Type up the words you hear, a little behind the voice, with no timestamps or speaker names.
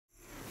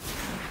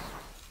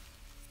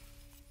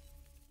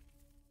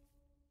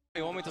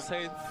you want me to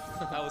say it,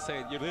 I will say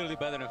it. You're literally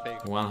better than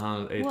Fake.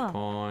 108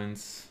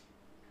 points.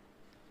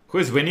 Who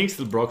is winning?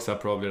 Still Broxah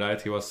probably, right?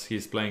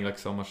 He's playing like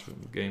so much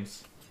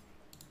games.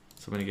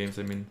 So many games,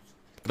 I mean.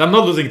 But I'm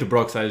not losing to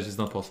Broxah, it's just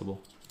not possible.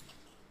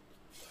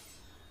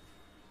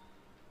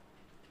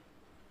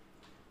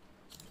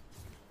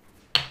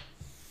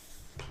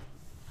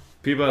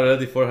 People are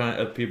ready for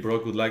 400 LP, bro.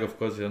 Good luck, of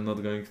course. You're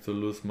not going to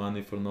lose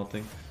money for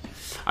nothing.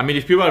 I mean,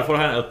 if people are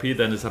 400 LP,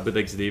 then it's a bit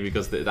XD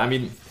because I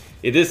mean,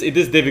 it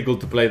is difficult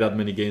to play that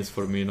many games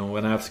for me. You know,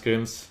 when I have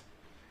scrims,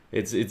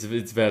 it's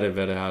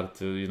very hard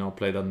to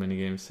play that many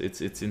games.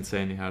 It's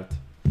insanely hard.